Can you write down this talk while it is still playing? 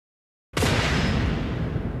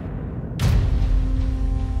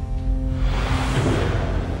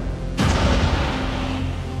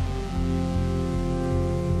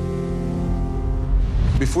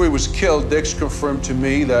before he was killed, Dix confirmed to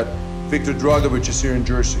me that Viktor Dragovich is here in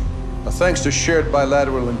Jersey. Now, thanks to shared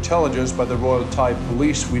bilateral intelligence by the Royal Thai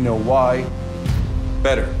Police, we know why.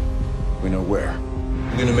 Better, we know where.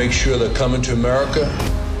 We're gonna make sure that coming to America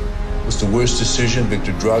was the worst decision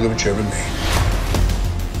Viktor Dragovich ever made.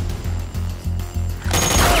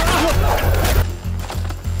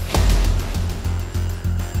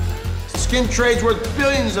 Skin trade's worth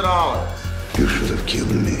billions of dollars. You should have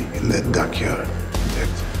killed me in that dockyard,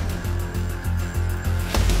 Detective.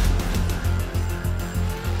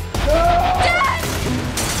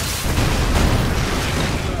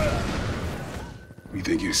 We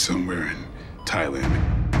think he's somewhere in Thailand.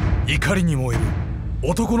 怒りに燃える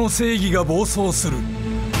男の正義が暴走する。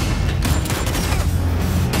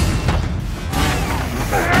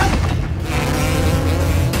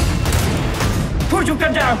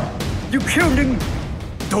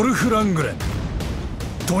ドルフ・ラングレン、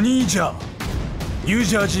トニー・ジャー、ニュー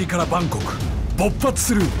ジャージーからバンコク、勃発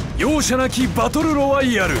する容赦なきバトルロワ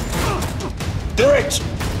イヤル。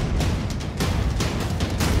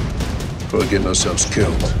We're getting ourselves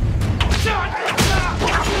killed.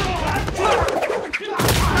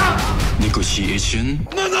 Negotiation?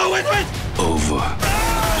 No, wait! Over.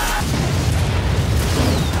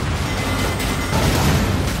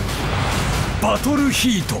 バトル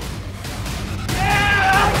ヒート。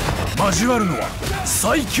交わるのは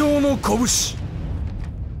最強の拳。